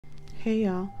Hey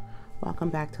y'all, welcome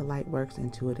back to Lightworks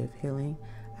Intuitive Healing.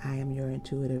 I am your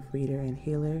intuitive reader and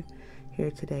healer,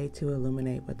 here today to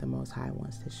illuminate what the Most High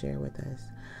wants to share with us.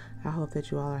 I hope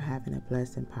that you all are having a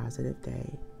blessed and positive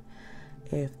day.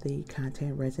 If the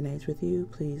content resonates with you,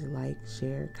 please like,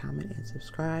 share, comment, and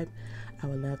subscribe. I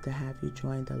would love to have you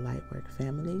join the Lightwork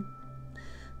family.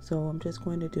 So I'm just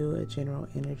going to do a general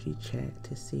energy check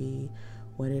to see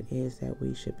what it is that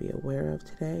we should be aware of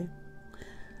today.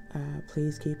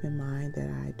 Please keep in mind that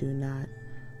I do not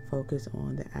focus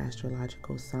on the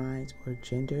astrological signs or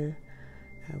gender.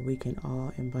 We can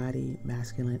all embody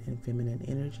masculine and feminine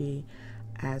energy,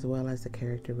 as well as the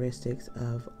characteristics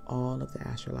of all of the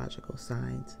astrological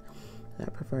signs. I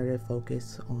prefer to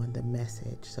focus on the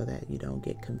message so that you don't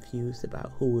get confused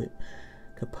about who it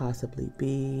could possibly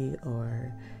be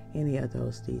or any of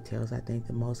those details. I think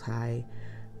the Most High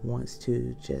wants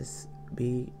to just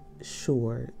be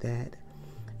sure that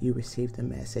you receive the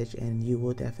message, and you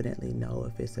will definitely know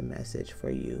if it's a message for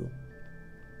you.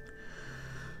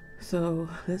 So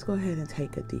let's go ahead and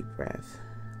take a deep breath.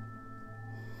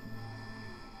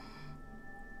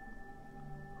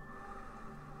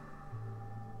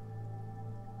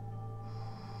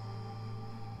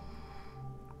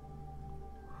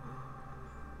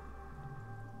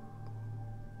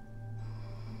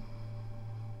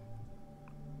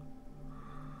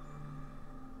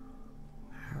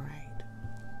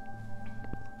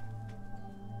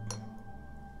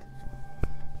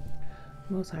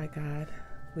 Most High God,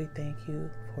 we thank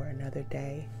you for another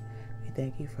day. We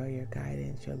thank you for your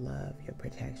guidance, your love, your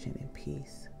protection, and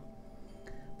peace.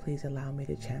 Please allow me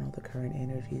to channel the current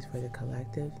energies for the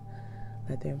collective.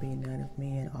 Let there be none of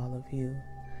me and all of you.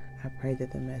 I pray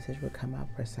that the message will come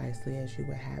out precisely as you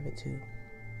would have it to.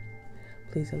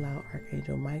 Please allow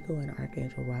Archangel Michael and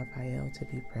Archangel Raphael to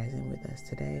be present with us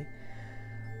today.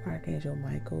 Archangel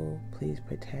Michael, please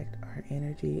protect our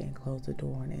energy and close the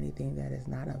door on anything that is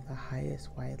not of the highest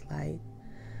white light.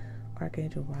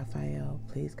 Archangel Raphael,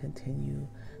 please continue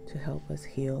to help us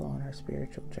heal on our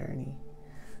spiritual journey.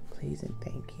 Please and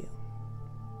thank you.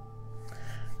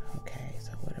 Okay,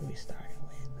 so what are we starting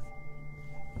with?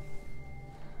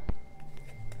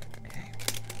 Okay.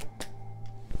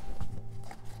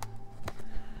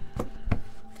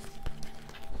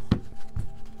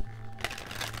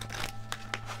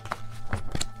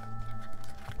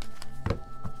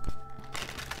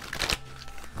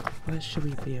 What should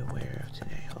we be aware of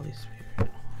today, Holy Spirit?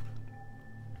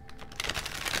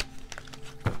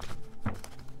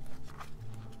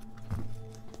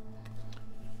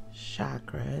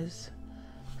 Chakras.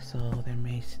 So there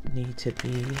may need to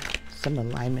be some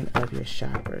alignment of your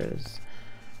chakras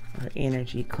or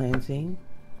energy cleansing.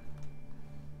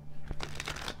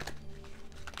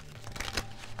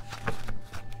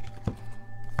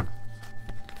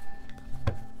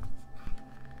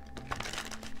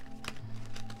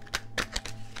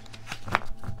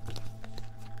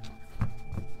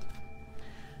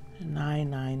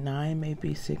 May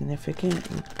be significant.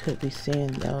 We could be seeing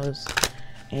those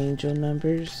angel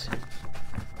numbers.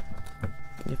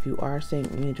 If you are seeing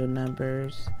angel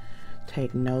numbers,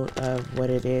 take note of what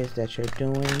it is that you're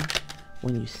doing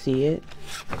when you see it,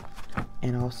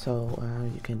 and also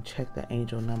you can check the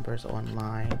angel numbers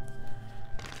online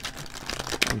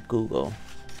on Google.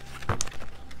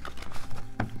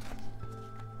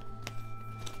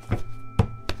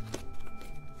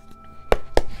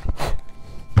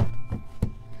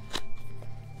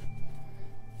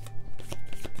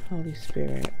 Holy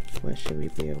Spirit, what should we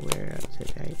be aware of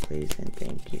today, please and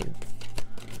thank you?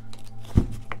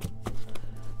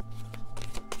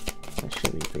 What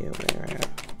should we be aware of?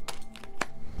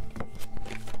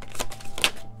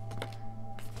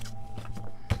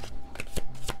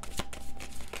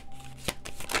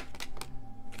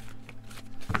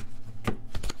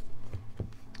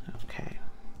 Okay.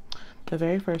 The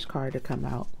very first card to come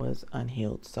out was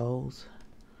Unhealed Souls.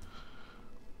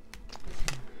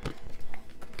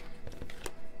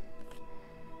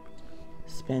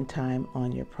 Spend time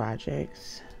on your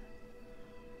projects.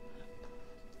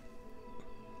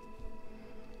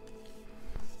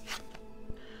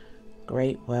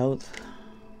 Great wealth.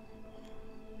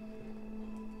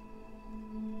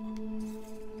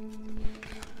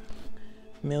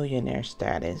 Millionaire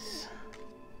status.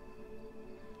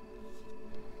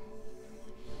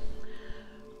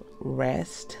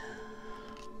 Rest.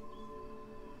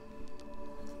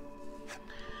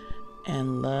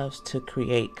 And loves to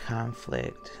create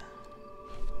conflict.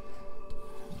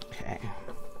 Okay.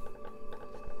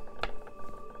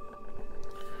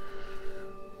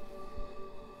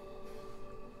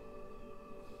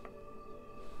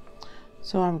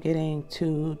 So I'm getting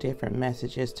two different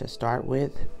messages to start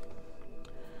with.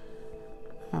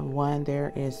 One,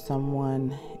 there is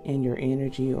someone in your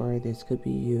energy, or this could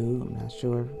be you. I'm not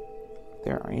sure if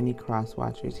there are any cross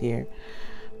watchers here,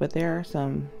 but there are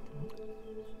some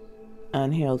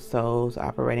unhealed souls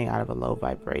operating out of a low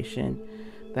vibration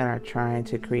that are trying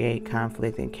to create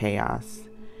conflict and chaos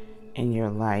in your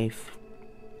life.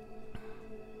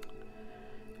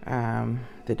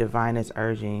 The divine is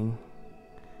urging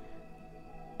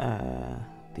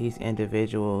these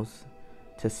individuals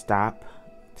to stop,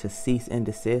 to cease and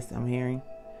desist, I'm hearing,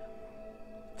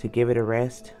 to give it a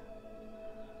rest.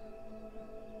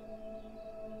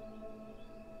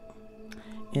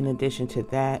 In addition to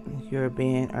that, you're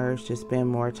being urged to spend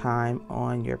more time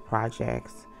on your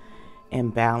projects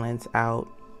and balance out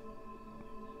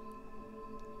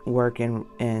work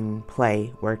and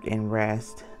play, work and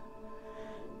rest,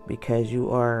 because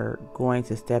you are going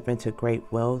to step into great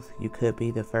wealth. You could be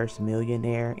the first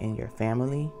millionaire in your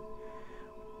family,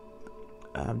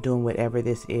 doing whatever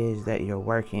this is that you're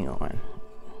working on.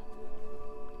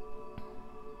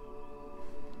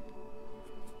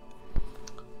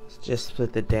 Let's just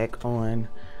put the deck on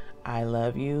I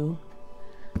love you.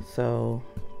 So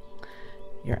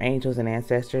your angels and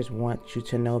ancestors want you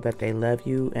to know that they love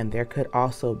you, and there could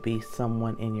also be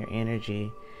someone in your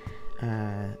energy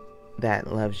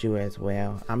that loves you as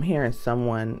well. I'm hearing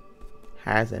someone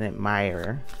has an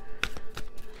admirer.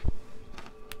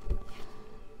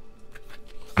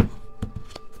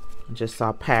 Just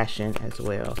saw passion as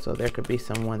well. So there could be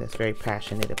someone that's very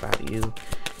passionate about you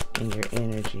in your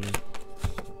energy.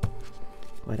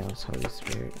 What else, Holy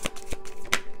Spirit?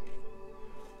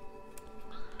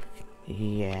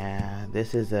 Yeah,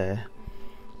 this is a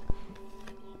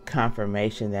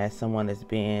confirmation that someone is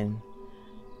being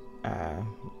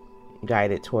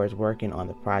guided towards working on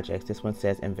the projects. This one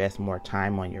says invest more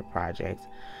time on your projects.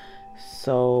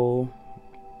 So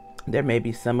there may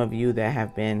be some of you that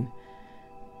have been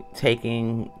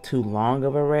taking too long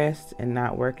of a rest and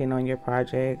not working on your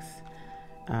projects.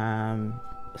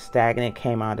 Stagnant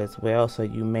came out as well. So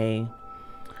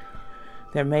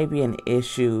there may be an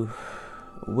issue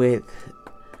with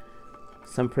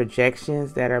some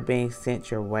projections that are being sent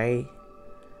your way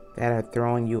that are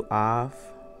throwing you off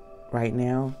right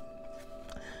now.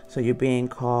 So you're being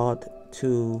called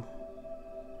to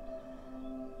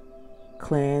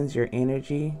cleanse your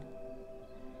energy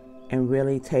and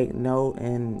really take note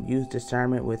and use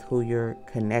discernment with who you're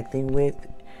connecting with.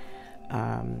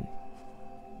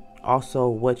 Also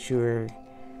what you're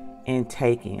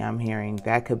intaking, I'm hearing.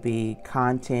 That could be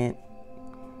content,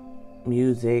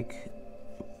 music,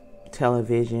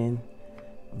 television,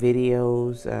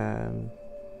 videos,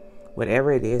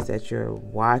 whatever it is that you're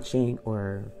watching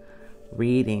or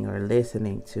reading or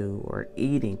listening to or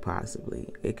eating possibly.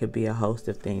 It could be a host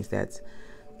of things that's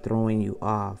throwing you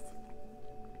off.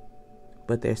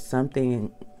 But there's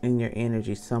something in your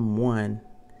energy, someone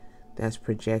that's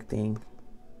projecting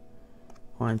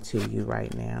onto you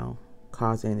right now,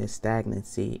 causing this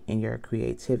stagnancy in your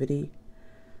creativity.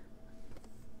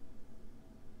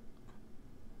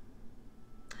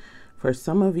 For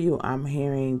some of you, I'm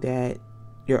hearing that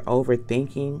you're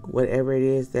overthinking whatever it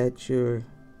is that you're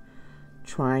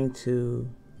trying to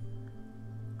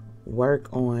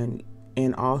work on.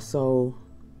 And also,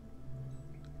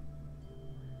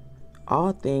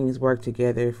 all things work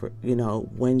together for,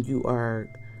 when you are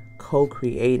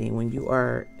co-creating, when you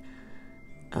are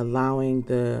allowing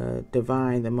the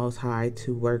divine, the Most High,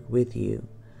 to work with you.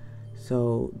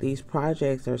 So these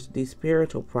projects are these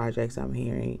spiritual projects I'm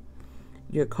hearing.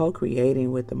 You're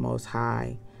co-creating with the Most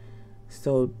High.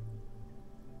 So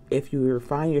if you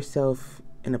find yourself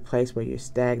in a place where you're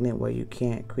stagnant, where you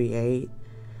can't create,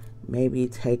 maybe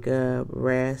take a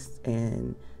rest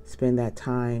and spend that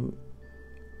time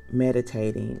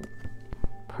meditating,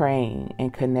 praying,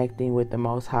 and connecting with the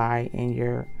Most High and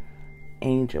your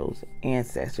angels,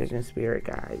 ancestors, and spirit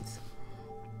guides,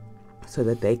 so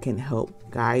that they can help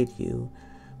guide you,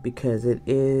 because it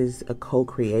is a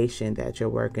co-creation that you're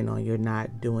working on. You're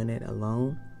not doing it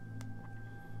alone.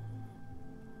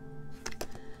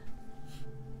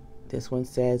 This one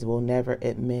says, will never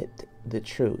admit the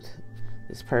truth.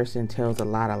 This person tells a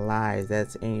lot of lies.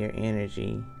 That's in your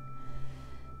energy.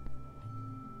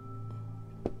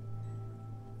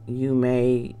 You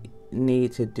may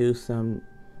need to do some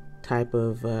type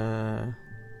of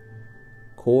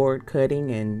cord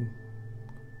cutting and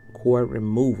cord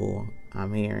removal,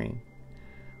 I'm hearing.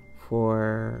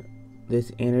 For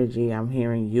this energy, I'm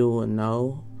hearing you will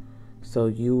know. So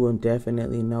you will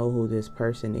definitely know who this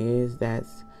person is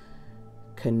that's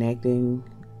connecting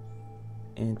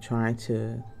and trying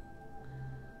to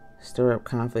stir up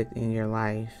conflict in your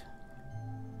life.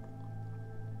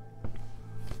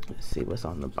 Let's see what's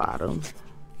on the bottom.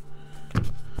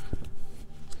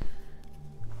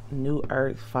 New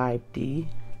Earth 5D.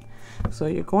 So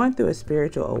you're going through a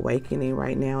spiritual awakening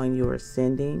right now, and you're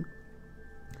ascending.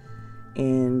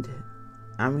 And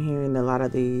I'm hearing a lot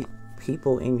of the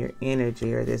people in your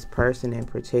energy, or this person in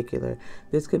particular.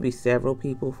 This could be several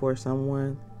people for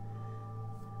someone.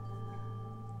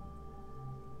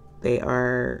 They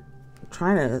are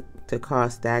trying to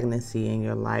cause stagnancy in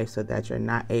your life so that you're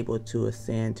not able to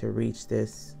ascend to reach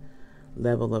this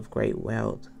level of great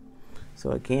wealth.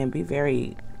 So again, be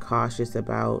very cautious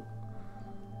about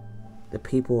the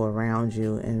people around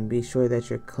you, and be sure that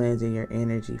you're cleansing your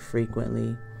energy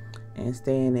frequently and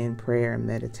staying in prayer and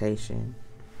meditation.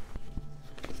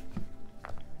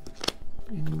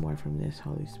 Any more from this,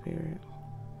 Holy Spirit?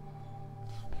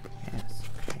 Yes,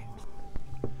 okay.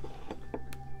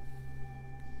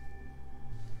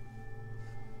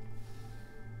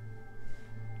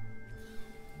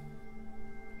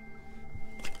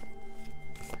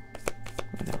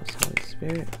 What else, Holy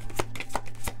Spirit?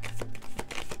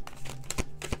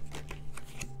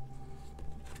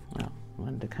 Oh,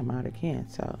 wanted to come out again.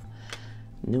 So,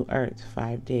 New Earth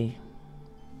 5D.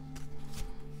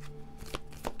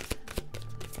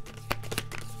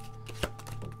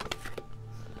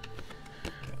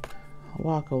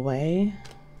 Walk away.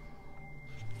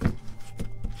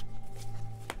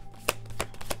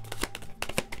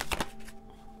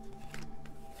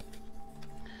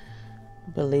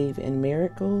 Believe in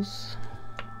miracles.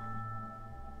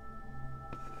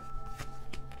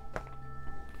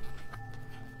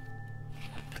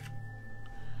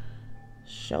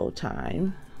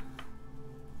 Showtime.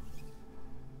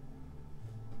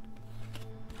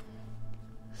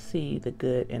 See the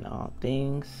good in all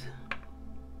things.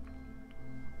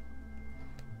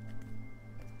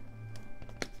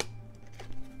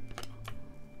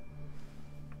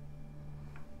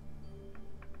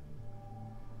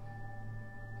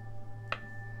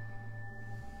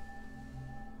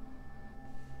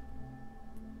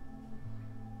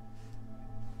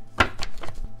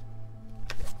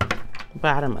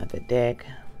 Bottom of the deck.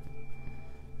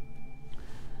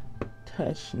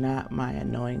 Touch not my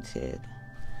anointed.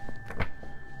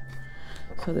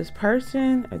 So this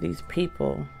person or these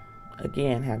people,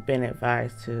 again, have been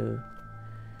advised to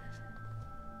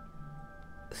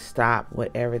stop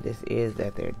whatever this is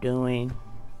that they're doing.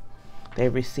 They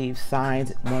receive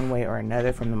signs one way or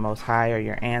another from the Most High or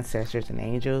your ancestors and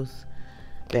angels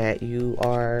that you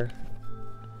are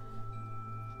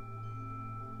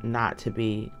not to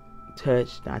be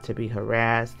touched, not to be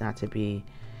harassed, not to be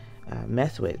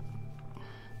messed with.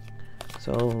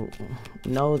 So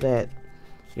know that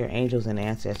your angels and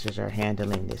ancestors are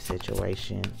handling this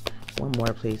situation. One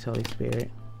more, please, Holy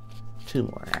Spirit. Two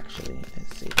more, actually.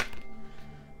 Let's see.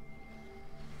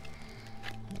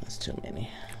 That's too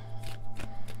many.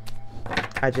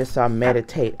 I just saw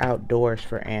meditate outdoors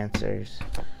for answers.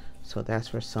 So that's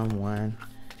for someone.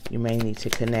 You may need to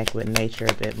connect with nature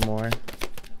a bit more.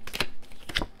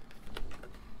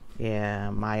 Yeah,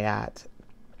 Mayat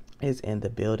is in the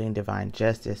building, divine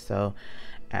justice. So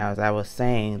as I was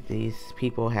saying, these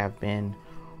people have been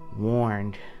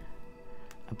warned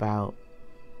about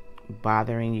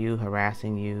bothering you,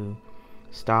 harassing you,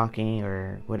 stalking,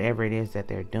 or whatever it is that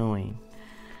they're doing.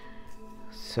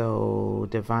 So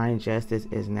divine justice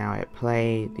is now at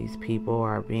play. These people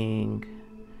are being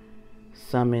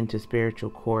summoned to spiritual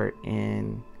court,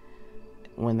 and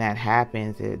when that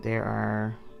happens, there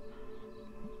are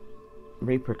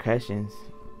repercussions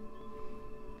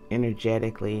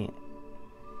energetically,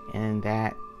 and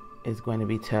that is going to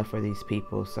be tough for these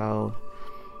people. So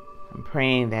I'm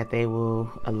praying that they will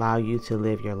allow you to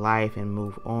live your life and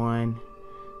move on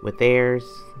with theirs,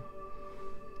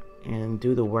 and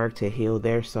do the work to heal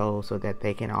their soul so that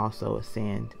they can also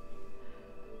ascend.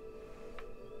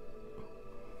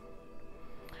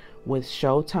 With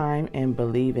Showtime and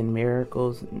Believe in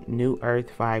Miracles, New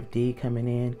Earth 5D coming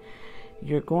in,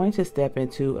 you're going to step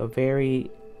into a very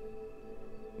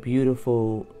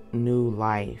beautiful new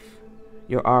life.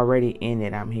 You're already in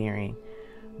it, I'm hearing.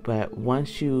 But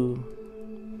once you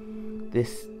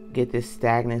get this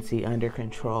stagnancy under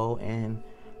control and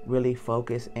really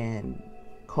focus and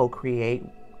co-create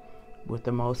with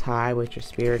the Most High, with your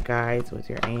spirit guides, with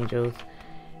your angels,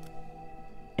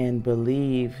 and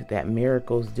believe that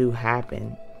miracles do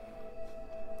happen.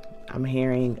 I'm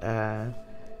hearing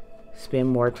spend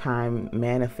more time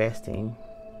manifesting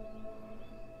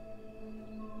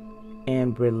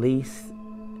and release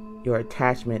your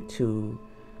attachment to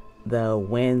the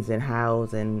whens and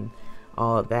hows and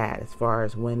all of that, as far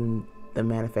as when the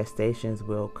manifestations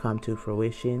will come to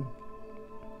fruition.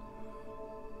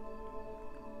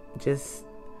 just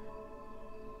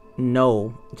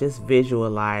know, just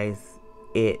visualize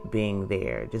it being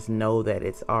there. Just know that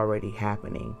it's already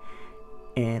happening,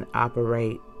 and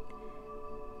operate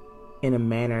in a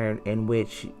manner in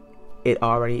which it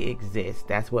already exists.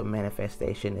 That's what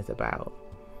manifestation is about.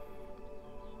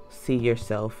 See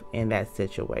yourself in that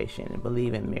situation and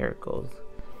believe in miracles.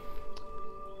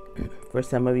 For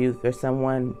some of you, for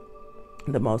someone,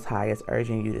 the Most High is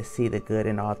urging you to see the good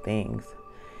in all things.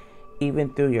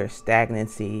 Even through your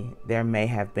stagnancy, there may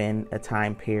have been a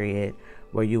time period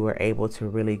where you were able to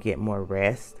really get more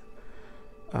rest.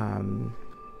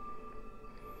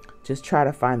 Just try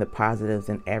to find the positives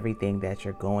in everything that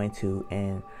you're going to.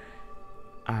 And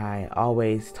I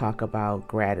always talk about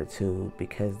gratitude,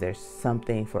 because there's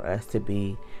something for us to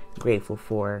be grateful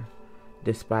for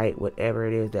despite whatever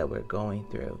it is that we're going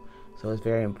through. So it's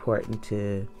very important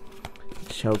to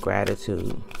show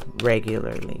gratitude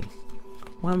regularly.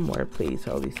 One more, please,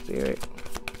 Holy Spirit.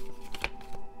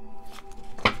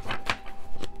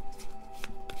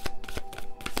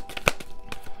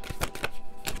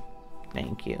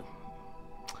 Thank you.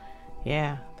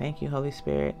 Yeah, thank you, Holy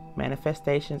Spirit.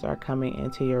 Manifestations are coming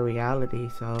into your reality,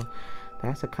 so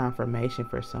that's a confirmation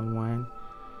for someone.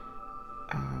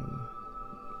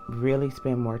 Really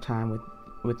spend more time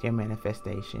with your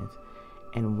manifestations.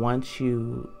 And once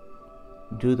you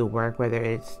do the work, whether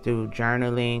it's through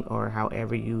journaling or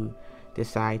however you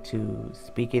decide to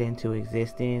speak it into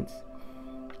existence,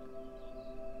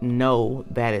 know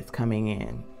that it's coming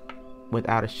in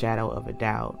without a shadow of a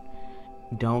doubt.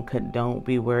 Don't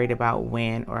be worried about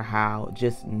when or how.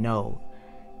 Just know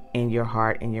in your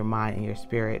heart, in your mind, in your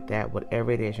spirit that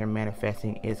whatever it is you're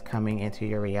manifesting is coming into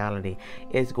your reality.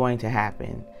 It's going to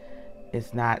happen.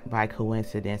 It's not by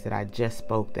coincidence that I just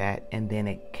spoke that and then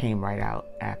it came right out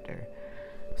after.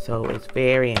 So it's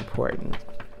very important.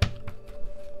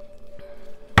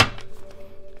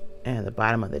 And the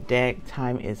bottom of the deck,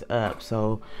 time is up.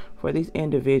 So for these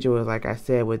individuals, like I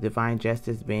said, with divine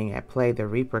justice being at play, the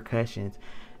repercussions,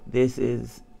 there's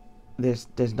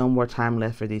no more time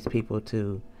left for these people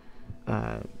to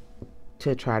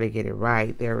try to get it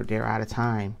right. They're out of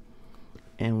time.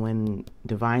 And when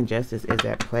divine justice is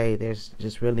at play, there's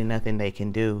just really nothing they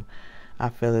can do. I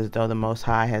feel as though the Most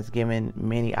High has given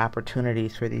many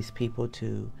opportunities for these people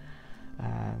to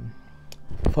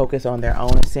focus on their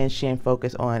own ascension,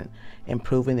 focus on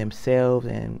improving themselves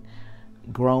and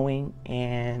growing,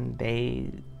 and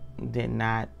they did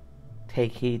not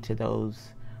take heed to those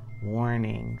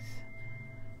warnings.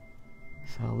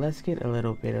 So let's get a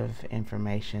little bit of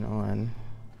information on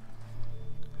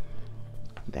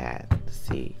that. Let's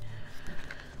see.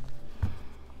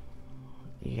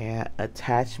 Yeah,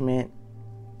 attachment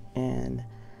and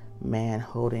man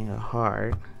holding a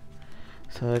heart.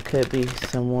 So it could be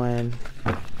someone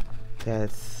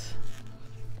that's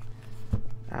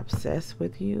obsessed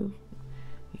with you.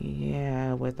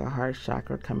 Yeah, with the heart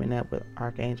chakra coming up with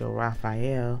Archangel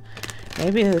Raphael.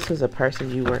 Maybe this was a person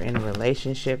you were in a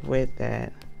relationship with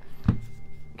that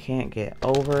can't get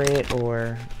over it,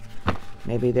 or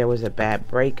maybe there was a bad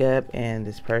breakup and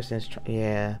this person's,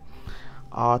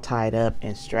 all tied up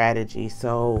in strategy.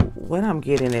 So what I'm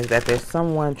getting is that there's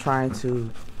someone trying to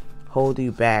hold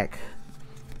you back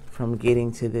from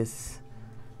getting to this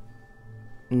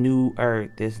new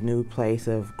earth, this new place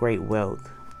of great wealth.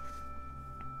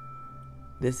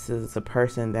 This is a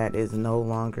person that is no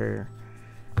longer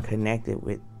connected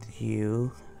with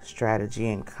you, strategy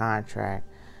and contract.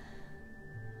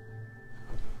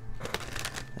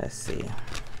 Let's see.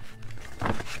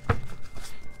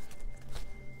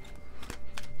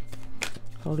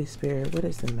 Holy Spirit, what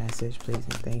is the message, please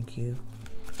and thank you?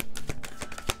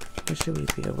 What should we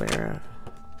be aware of?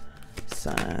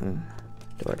 Sun,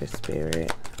 daughter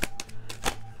spirit,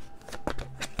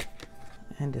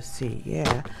 and the sea.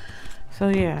 Yeah. So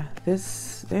yeah,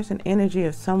 there's an energy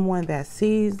of someone that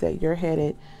sees that you're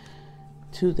headed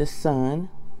to the sun,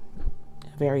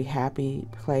 a very happy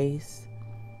place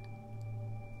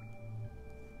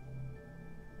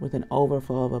with an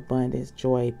overflow of abundance,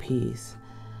 joy, peace.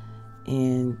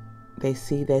 And they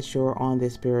see that you're on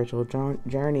this spiritual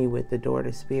journey with the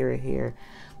daughter spirit here.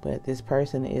 But this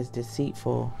person is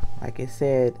deceitful. Like I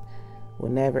said, will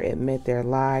never admit their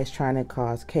lies, trying to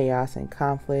cause chaos and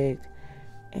conflict.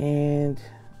 And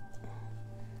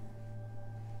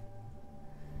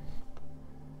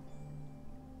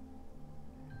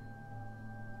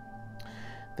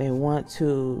they want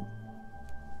you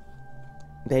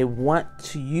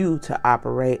to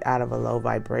operate out of a low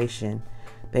vibration.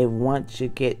 They want to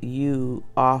get you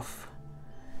off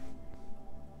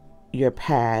your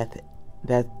path.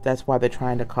 That's why they're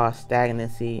trying to cause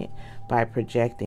stagnancy by projecting